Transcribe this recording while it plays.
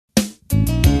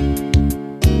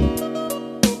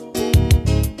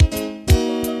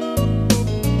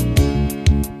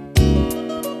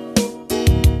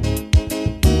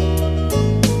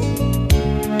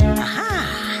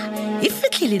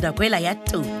nako ela ya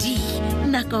todi,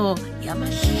 nako ya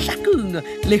mahlakong.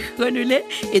 Lekgono le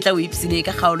e tla o ipsine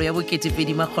ka kgaolo ya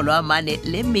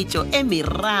bo2,4 le metšo e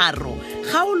meraro.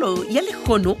 Kgaolo ya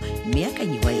lekgono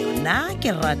meakanyiwa yona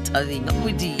ke Rethabile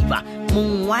Modiba,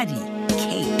 mongwadi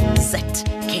KZ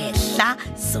Kehla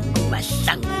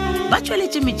Songomahlangu. Ba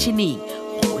tšweletše metšhineng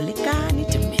go lekane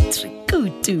Dimitri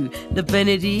Kutu, the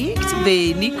Benedict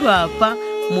Beni Kwapa,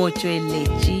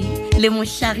 motšweletši le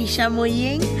mohlagiša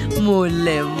moyeng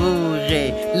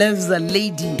Moleboge, Loves a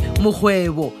Lady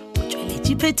Mokgwebo,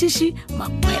 motšweletši phetiši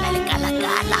Makwela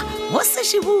Lekalakala, mo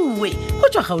Sešibue go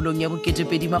tšwa kgaolong ya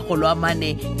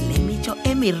bo2,4 le metšo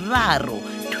e meraro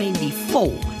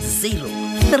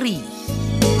 2403.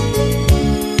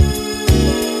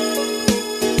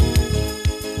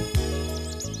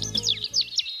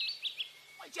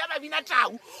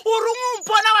 O rong o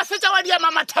mpona wa fetsa wa dia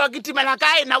mamathawa ke timela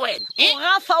ka ena wena o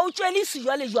gafa o tšwele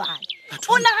sejwale jwale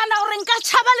o nagana gore nka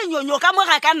tšhaba lenyonyo ka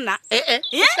moga ka nna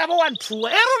ka bo wa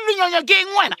nthuwa e re lenyonyo ke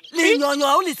eng wena lenyonyo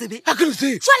ga o le tsebe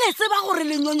jwale tseba gore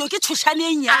lenyonyo ke thušane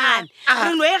e nyane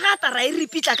re no e gata ra e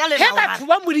repitla ka he batho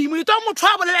ba modimo e to motho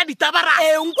a bolela ditabara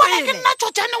ke nna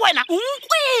tšotšane wena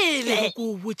nkwele ko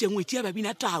botse ngwetsi ya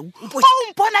babina tau o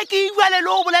mpona ke jwale le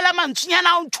o bolela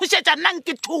mantshonyana o nthušetša nna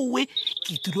nke thowe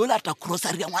ke tilo lata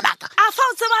grocery ya ngwanaka a fa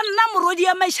o tseba nna morodi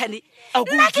ya maišane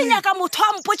nna ke nyaka motho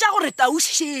a mpotša gore tau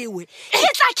šewe ke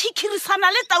tla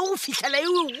khikhirisana le tau go fitlhela e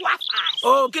wa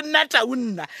o ke nna tau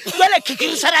nna jwale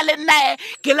khikhirisana le nnae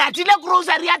ke latile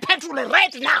grocery ya petrol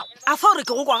right now a fa gore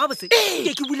ke go kwa gabotse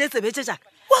ke bule tsebetse jaaka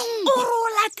o ro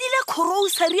latile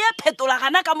grocery ya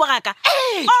phetolagana ka mogaka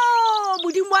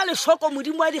modimo wa lešoko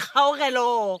modimo wa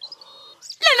dikgaogelo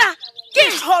lena ke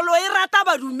tlholo e rata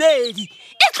badumedi e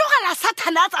tlogela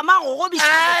sathana a tsamaya go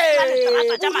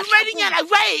gobisomedinyana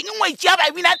jwaeng ngwetsi ya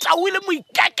babina tau le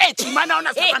moikaketši mana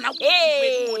ona satana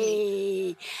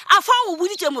a fa o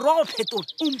boditše morogo phetola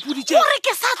gore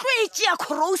ke sa tlo e tšea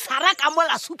grocery ka mo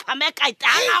la supermarket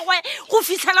a gagwe go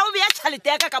fitlhela o beya tšhalete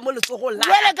yaka ka mo letsogong la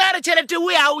jwale ka re tšhelete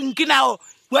o ya o nkinao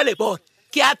jwale bona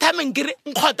ke a thameng kere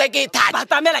nkgota ke e thata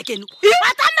batamela ke go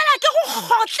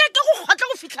gotle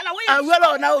go fitlhela a jwale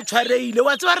ona o tshwareile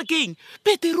wa tseba re keng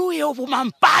petero e o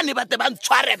bomampane ba te ba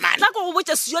ntshware mana tla ko go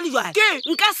botša sejwale jwale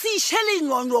nka se iše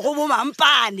lenyonyo go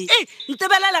bomampane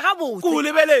ntebelele gabotse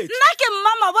nna ke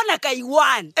mmama bona ka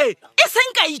i1 e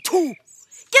seng ka i2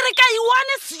 ke re ka i1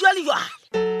 sejwale jwale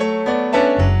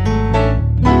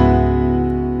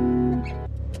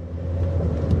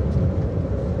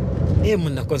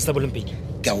monna constable Mpedi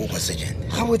ke a go kwa sergeant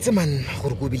ga botse man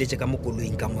gore go biletse ka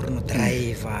mokoloing ka more no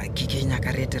driver ke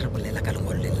nyaka re ete re bolela ka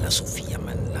lengolo le la Sofia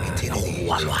man la go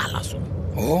walwala so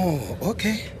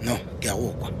okay no ke a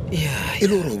go kwa e le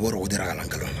gore o bo re go diragalang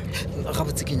ka lona ga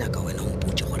botse ke nyaka wena o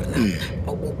mpotse gore na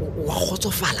wa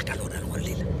kgotsofala ka lona lengolo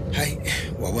lela hai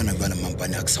wa bona jwale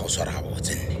mampane a ke sa go swara ga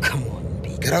botse nne come on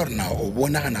ke ra gore na o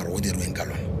bonagana re go dirweng ka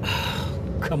lona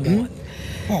come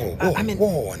on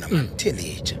bona man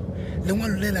theletša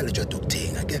lengwalo lela le jwa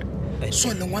docteng a kere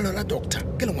so lengwalo la doctor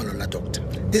ke lengwalo la doctor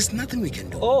there's nothing we can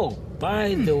do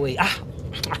by the way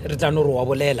re tla no re wa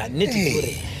bolela nnete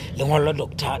gore lengwalo la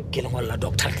doctor ke lengwalo la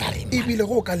doctor tlareng ebile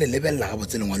go ka le lebelela ga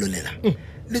botse lengwalo lela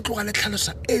le tloga le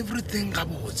tlhalosa everything ga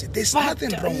botse there's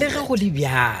nothing wrong le ga go le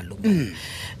bjalo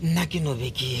nna ke no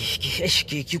be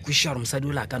ke kuša gore mosadi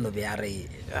o la ka no be a re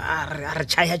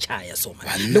chaya so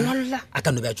lengwalo la a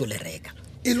ka no be a tso le reka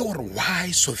e le gore why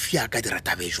Sofia ka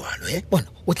diratabe jwalo bona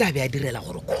o tla be a direla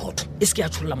gore khotho e se ke a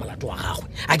tsholola molato wa gagwe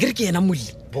a ke re ke yena molli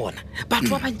bona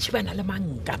batho ba bantši ba na le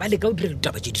manka ba le ka o direla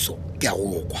ditaba tše diso ke a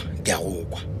go kwa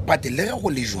but le ge go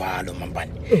le jwalo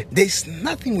mampane there's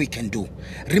nothing we can do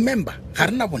remember ga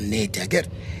re na bonnete a kere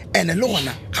ene le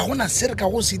gona ga gona se re ka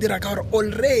go se dira ka gore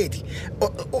already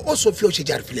o Sofia o šetše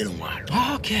a re file lengwalo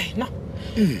okay no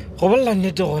go bolela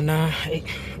nnete gona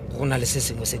go na le se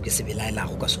sengwe se ke se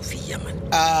belaelago ka Sofia man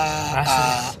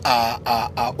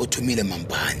o thomile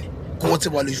mampane go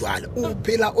tseba le jwale o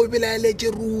phela o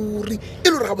belaeletse ruri e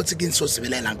le gore ga botse ke se o se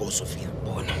belaelang ka go Sofia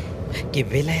bona ke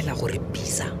belaela gore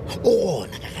bisa o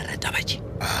gona ka ga Rethabile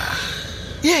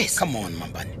yes come on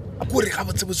mampane gore ga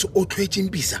botse botse o tlhoetseng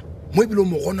bisa mo ebile o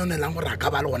mo gononelang gore a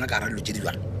ka ba le gona ka ra dilo tse di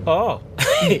jwalo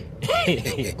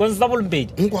constable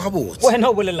Mpedi nkwa ga botse wena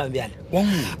o bolelang bjale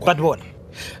but bona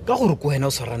ka gore ko wena o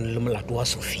tshwarane le molato wa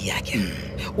Sofia ke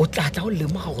o tlatla o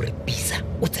lemoga gore bisa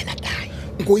o tsena kae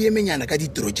nko ye menyana ka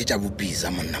ditiro tše tša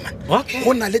bopisa monna man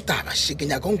go na le taba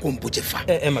shekenyaka o nkompotse fa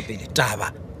mapele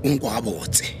taba nko ga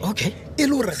botse okay e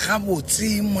le gore ga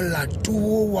botse molato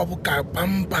wa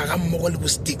bokapampa ga mmogo le bo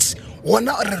sticks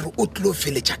wona re re o tlo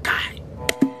feletša kae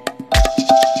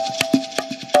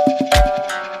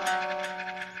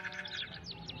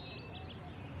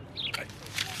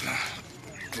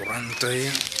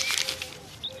Durante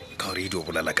ka gore di o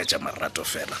bolela ka tša marato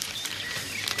fela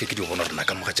ke di bona gore na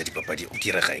ka moga tša dipapadi o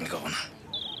direga eng ka gona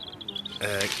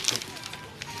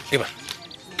eba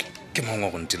ke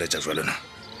mongwe go ntiletša jwa lena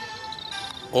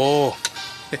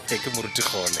ke moruti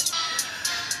gole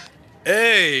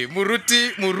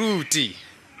moruti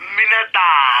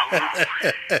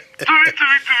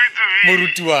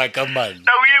moruti wa ka man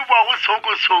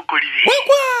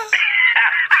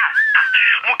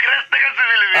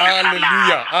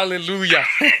Hallelujah.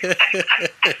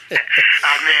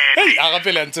 Hey, a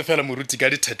gape le ntse fela moruti ka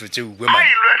dithetho tše uwe man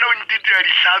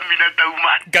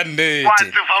ka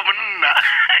nnete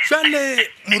jale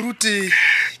moruti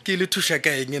ke le thuša ka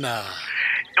eng na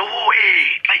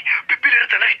pepele re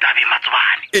tsena ditabe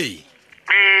Matsobane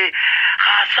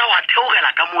ga sa wa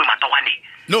theogela ka moe matogwane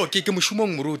no ke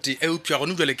mošomong moruti eupša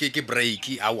gone jale ke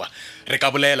break awa re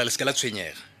ka bolela le se ke la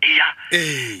tshwenyega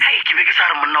hai ke be ke sa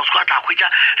re monna o se ka tla khwetša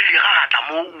le gagatla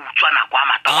mo utswana kwa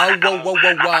matogwana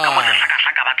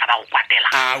ka batla ba go kwatela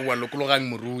awa lokologang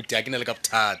moruti a ke ne le ka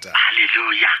bothata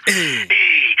halleluja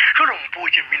jalo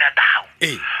mpotse mmina tao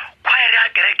khwaere a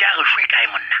kereke ya gešo ikae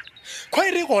monna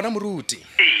khwaere gona moruti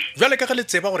jale ka ge le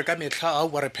tseba gore ka metlha a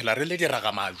wa re phela re le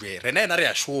diragamajwe rena ena re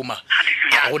ya šoma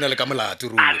a gona le ka molate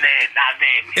ruri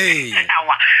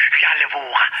awa ke a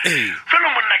leboga jalo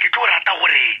monna ke tlo rata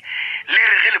gore le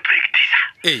re ge le practice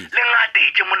le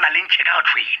ngatetse monna le ntšhe ka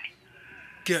tšwene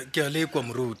ke a lekwa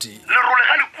moruti le role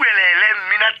ga le kuelele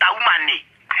mmina taumane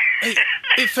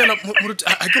fela moruti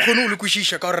a ke kgone o le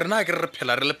kwešiša ka gore rena ke re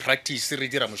phela re le practice re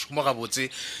dira mošomo gabotse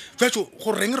jatso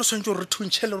goreng re swantse gore re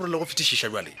thuntšhe le gore le go fetišiša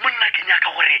jale monna ke nyaka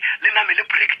gore le name le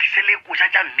practice le koša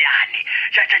tša mmeane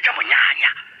tša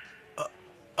monyanya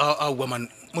aowa man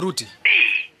moruti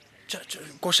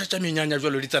koša tša menyanya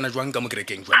jalo di tsana jwang ka mo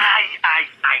kerekeng jale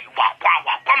wa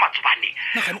kwa Matsobane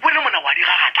wena mona wa di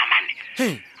gagatla mane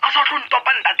a sa tlo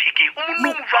ntopa nta theke o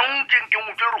monno mo jwang tšeng ke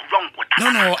mo tsere go jwang kota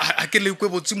no a ke le kwe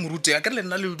botse moruti a ke le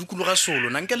nna le dukologa solo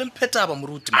na nke le lephetaba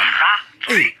moruti man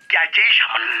ke a tšeiša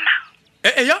monna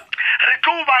ya re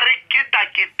tlo ba re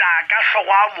ketaketa ka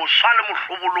hlogo a moswa le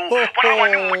mohlobolo bona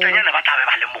ngwane mmotlanyane ba tlabe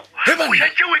ba le mo o ja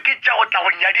tšewe ke tša go tla go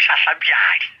nyadiša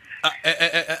Hlapyadi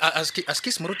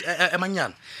askis moruti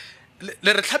emanyana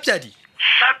le re Hlapyadi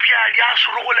Hlapyadi a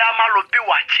sorogole a malope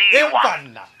wa tšewa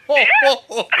banna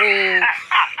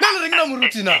na le reng na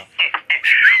moruti na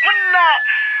monna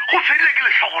go fedile ke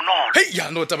lehlogonolo hei ya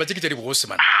no taba tše ke tša dibogose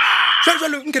man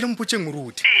jalo nke le mpotšeng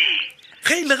moruti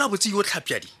ge ile ga botse yo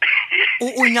Hlapyadi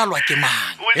o nyalwa ke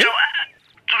mang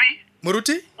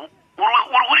moruti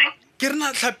ke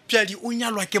rena Hlapyadi o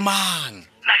nyalwa ke mang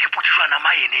na ke potšišwana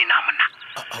maene na monna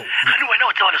ga le wena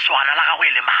o tseba lesogana la gago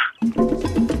e le mang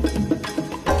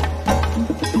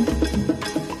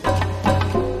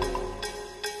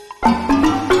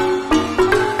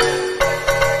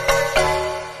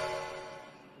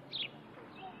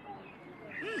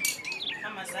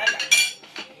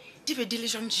di le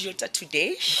jang dijo tsa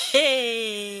today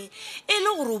e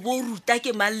le gore bo ruta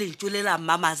ke maletšo le la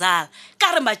mmamazala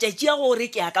ka re matšatši a gore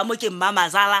ke ya ka mo ke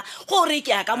mmamazala gore ke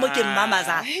ya ka mo ke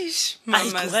mmamazala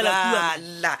mamazala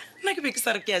nna ke be ke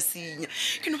sa re ke ya senya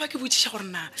ke no ba ke botšiša gore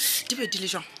na di be di le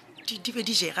jang di be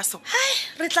di jega so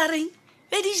re tla reng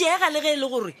be di jega le ge e le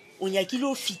gore o nyakile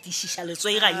o fetišiša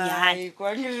letswai gannyane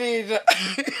kwangeleda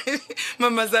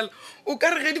mamazala o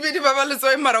ka re ge di be di baba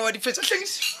letswai mara wa di fetša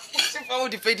tlhagiša o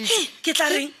di fediše ke tla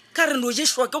reng ka re no je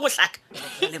šwa ke go hlaka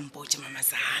le mpotse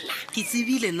mamazala ke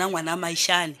tsebile nna ngwana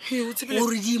maišane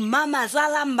gore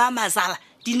mmamazala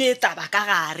di ne taba ka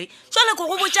gare jale ko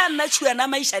go botša nna tšhuana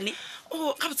maišane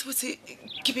o ga botsebotse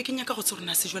ke be ke nyaka go tse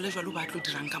gorena sejwalejwale o ba tlo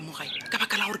dirang ka mogae ka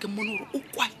baka la gore ke mmone gore o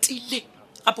kwatile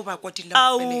gape ba kwatile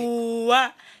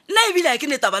aowa nna ebile a ke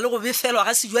ne taba le go befelwa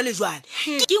ga sejwalejwale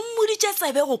ke mmoditše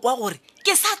tsebe go kwa gore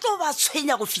ke sa tlo ba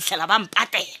tshwenya go fitlhela ba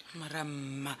mpatela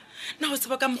maramma na o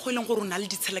tseba ka mokgwa e leng gore o na le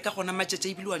ditshele ka gona matšatša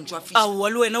ebile wa ntšwafiša aowa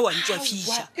le wena wa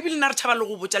ntšwafiša ebile nna re thaba le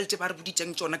go botša lete ba re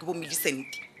boditšeng tsona ke bo Millicent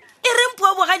e reng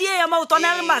pua bogadi e ya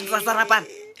maotwana le matsasarapana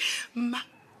mma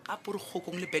gape re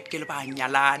Kgokong le Betgele ba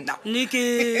nyalana ne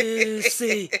ke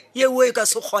se yeo e ka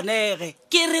se kgonege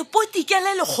ke re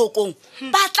potikele le Kgokong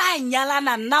ba tla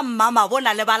nyalana nna mmama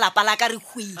bona le ba lapa la ka re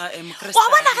hwile wa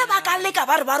bona ge ba ka leka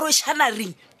ba re ba rošana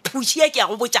ring phušia ke ya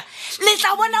go botša le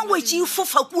tla bona ngwetše e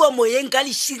fofa kua moyeng ka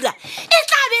lešira e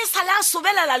tla be e sale a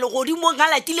sobelela legodimong a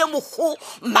latile mokgo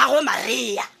mmagwe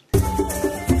Maria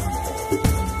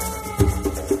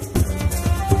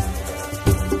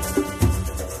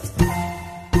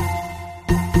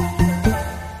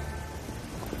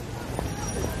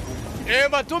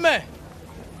Batome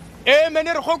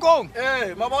mene re Kgokong.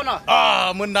 mabona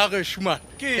Monna ge shuma.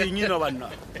 ke eng ena banna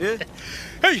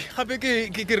Hey, gape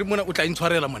ke re mona o tla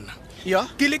intshwarela monna. ya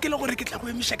Ke le gore ke tla go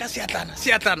emisha ka seatlana.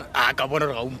 Ka bona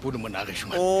re ga o mpone monna ge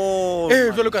shuma. o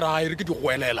Jwale ka re ha re ke di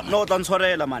goelela no o tla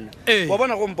ntshwarela manna Eh. wa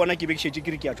bona go mpona ke bekšetse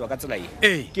ke re ke a tswa ka tsela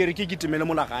Eh. ke re ke ketemele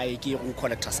mola gae ke go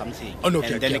collecta something Oh, no,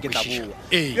 and ke then a ke tla kwešiša. boa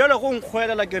Eh. bjale go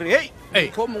nkgwelela ke re Eh.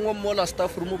 motho o mongwe mola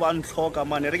staff room ba ntlhoka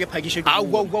mane re ke phakiše ga o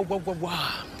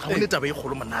ne taba e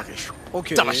kgolo monna gesho.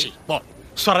 Okay. Tabaše bona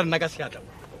swara nna ka seatla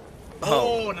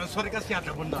bona sware ka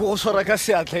seatla bonna. ko swara ka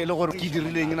seatla e le gore ke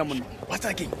dirileng ena monna wa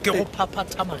tsa keng ke go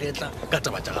phaphatha magetla ka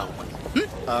taba tša gago bona.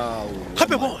 ao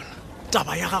Gape bona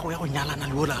taba ya gago ya go nyalana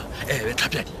le ola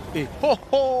Hlapyadi.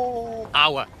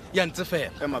 Awa ya ntse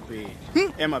fela.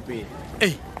 emapele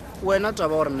wena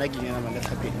taba gore nna ke nyana le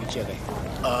tlhapedi tšegae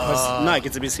nna ke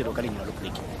tsebe selo ka lenyalo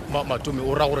pleke Matome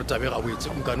o ra gore tabe ga boetse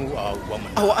nkane a wa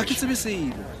monna. ao a ke tsebe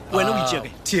selo wena o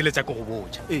itšegae theeletša ke go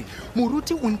botša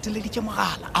moruti o nteleditše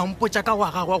mogala a mpotša ka wa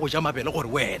gagwe wa go ja mabele gore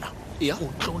wena Ya. o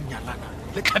tlo nyalana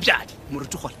le Hlapyadi.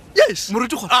 moruti gole Yes.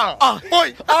 moruti gole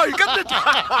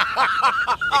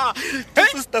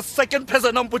this is the second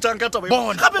person a mpotšang ka taba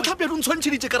Bona. gape tlhapedi o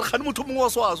ntshwantšheditše ka re gane motho mongwe wa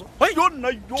swaso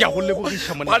Ke a go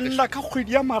lebogiša monna. banna ka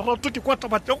kgwedi ya marato ke kwa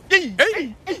taba teo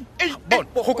bona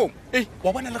Kgokong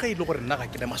wa bona le ga e le gore nna ga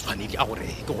ke le maswanedi a gore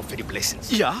ke go fe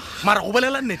di-blessings ya mara go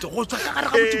bolela nnete go tswa ka gare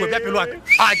ga motibo bja pelo aka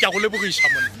ke a go lebogiša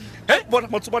monna. bona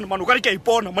Matsobane mane o ka re ke a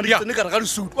ipona mane Ya. ke tsene ka re ga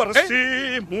lesutu ba re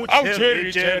Au,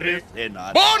 cherry.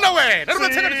 bona wena re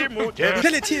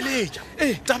betshekale theeletša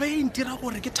taba e ntira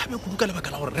gore ke thabe kudu ka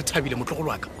lebaka la gore re thabile motlogolo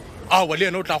wa ka awa le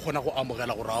ena o tla kgona go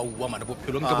amogela gore aowa mane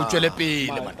bophelong ke bo tswele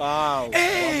pele mane.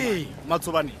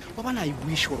 Matsobane ba bana I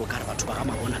wish gore o ka re batho ba ga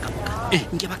mabona ka moka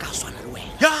nke ba ka swana le wena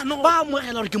Ya, no. ba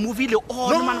amogela gore ke movile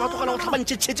on mane ba tlogela go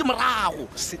tlhabantšhetšhetse morago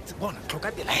bona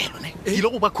tlhoka telaelo ne ile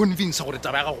go ba convince gore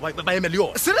taba ya gago ba eme le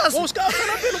yone. Serious? O ska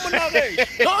fela pelo monnage.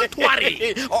 Don't worry.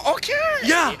 Okay.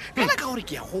 Ya. fela ka gore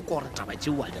ke ya go gore taba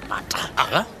tšeo a di rata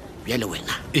Aga. bjale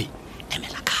wena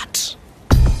emela cut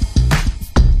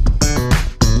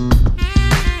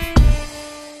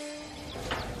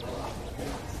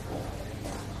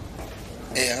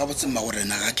ga botse mma gore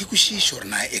na ga ke kwešiše gore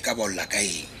na e ka baolola ka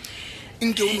eng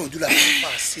nke o ne o dula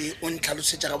fase o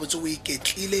ntlhalosetša ga botse o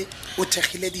iketlile o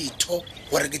thegile ditho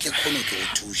gore ke tle kgono ke go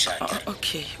thuša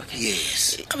okay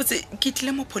yes ka botse ke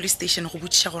tlile mo police station go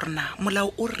botsiša gore na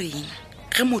molao o reng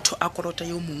ge motho a kolota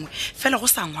yo mongwe fela go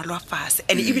sa ngwalwa fase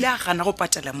and ebile a gana go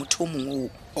patela motho o mongwe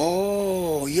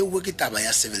o yewe ke taba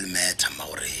ya civil matter mma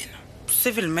gorena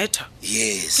civil matter ke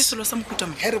yes selo sa mohuta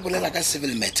mo ge re bolela ka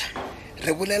civil matter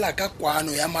re bolela ka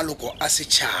kwano ya maloko a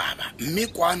setšhaba mme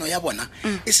kwano ya bona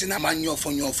e sena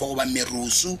manyofonyofo goba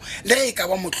merusu le e ka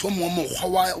ba mohlomongwe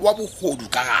mokgwa wa bogodu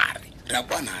ka gare re a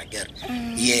kwana kere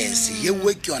yes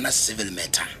yewe ke yona civil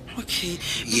matter okay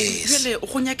Yes. bjale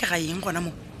go nyakega eng gona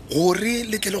mo gore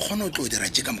le tle le kgone o tlo dira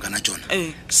tše ka mokana tšona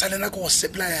Eh. sa lena ke go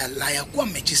sepelaya laya kwa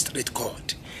magistrate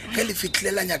court ge le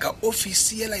fitlhelela nyaka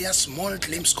office yela ya small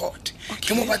claims court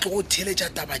ke mo ba tlo go theeletša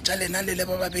taba tša lena le le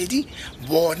ba babedi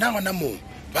bona gona moo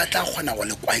ba tla kgona go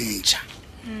le kwantšha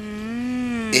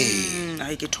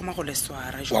ai ke thoma go le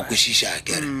swara wa kwešiša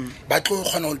kere ba tlo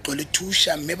kgona go tlo le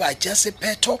thuša mme ba tšea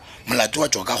sephetho molato wa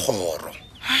tšwa ka kgoro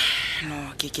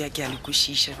no ke a le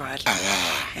kwešiša jale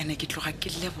ande ke tloga ke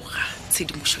leboga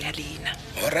tshedimošo ya lena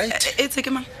alright e tse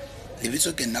ke mang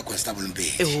lebitso ke nna constable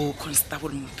mpedi eo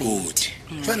constable Mpedi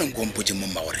fane nkompotse mo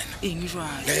mma gorena eng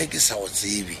jale le ge ke sa go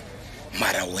tsebe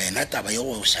mara wena taba ye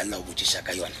go šalela go botsiša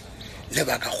ka yona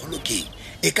lebaka kgolo keng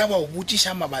e ka ba go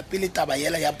botsiša mabapi le taba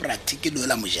yela ya practical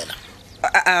la mojela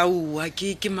aowa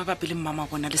ke mabapi le mmama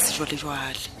bona le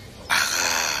sejwalejwale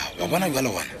wa bona bjale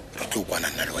bona re tlo kwana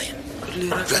nna le wena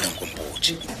jwale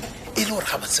nkompotse e le gore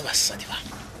ga botse basadi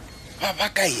ba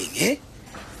baka eng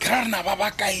ke ra rena ba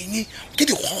baka eng ke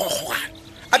dikgogakgogane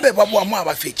ape ba boa mo a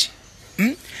ba fetse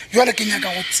jwale ke nyaka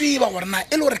go tseba gore na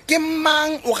e le gore ke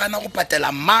mang o gana go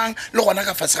patela mang le gona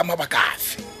ka fatshe ga mabaka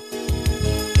afe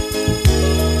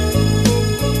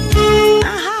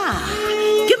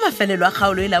mafelelo a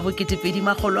kgaolo e la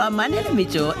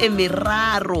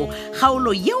bo2,430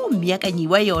 kgaolo yeo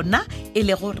meakanyiwa yona e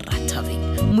le go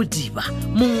Rethabile Modiba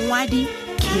mongwadi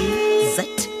KZ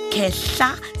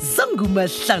Kehla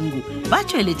Zangumahlangu ba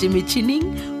tšweletše metšhining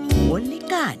go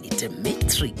lekane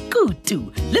Dimitri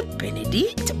Kutu le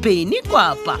Benedict Beni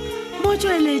Kwapa mo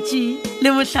tšweletše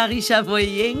le mohlagiša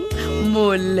boyeng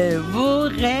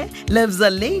Moleboge Lebza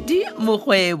Lady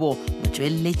Mokgwebo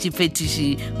tšweletše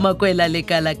phetiši makwela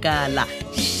lekala-kala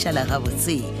šala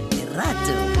gabotse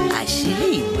lerato a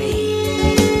šhilwe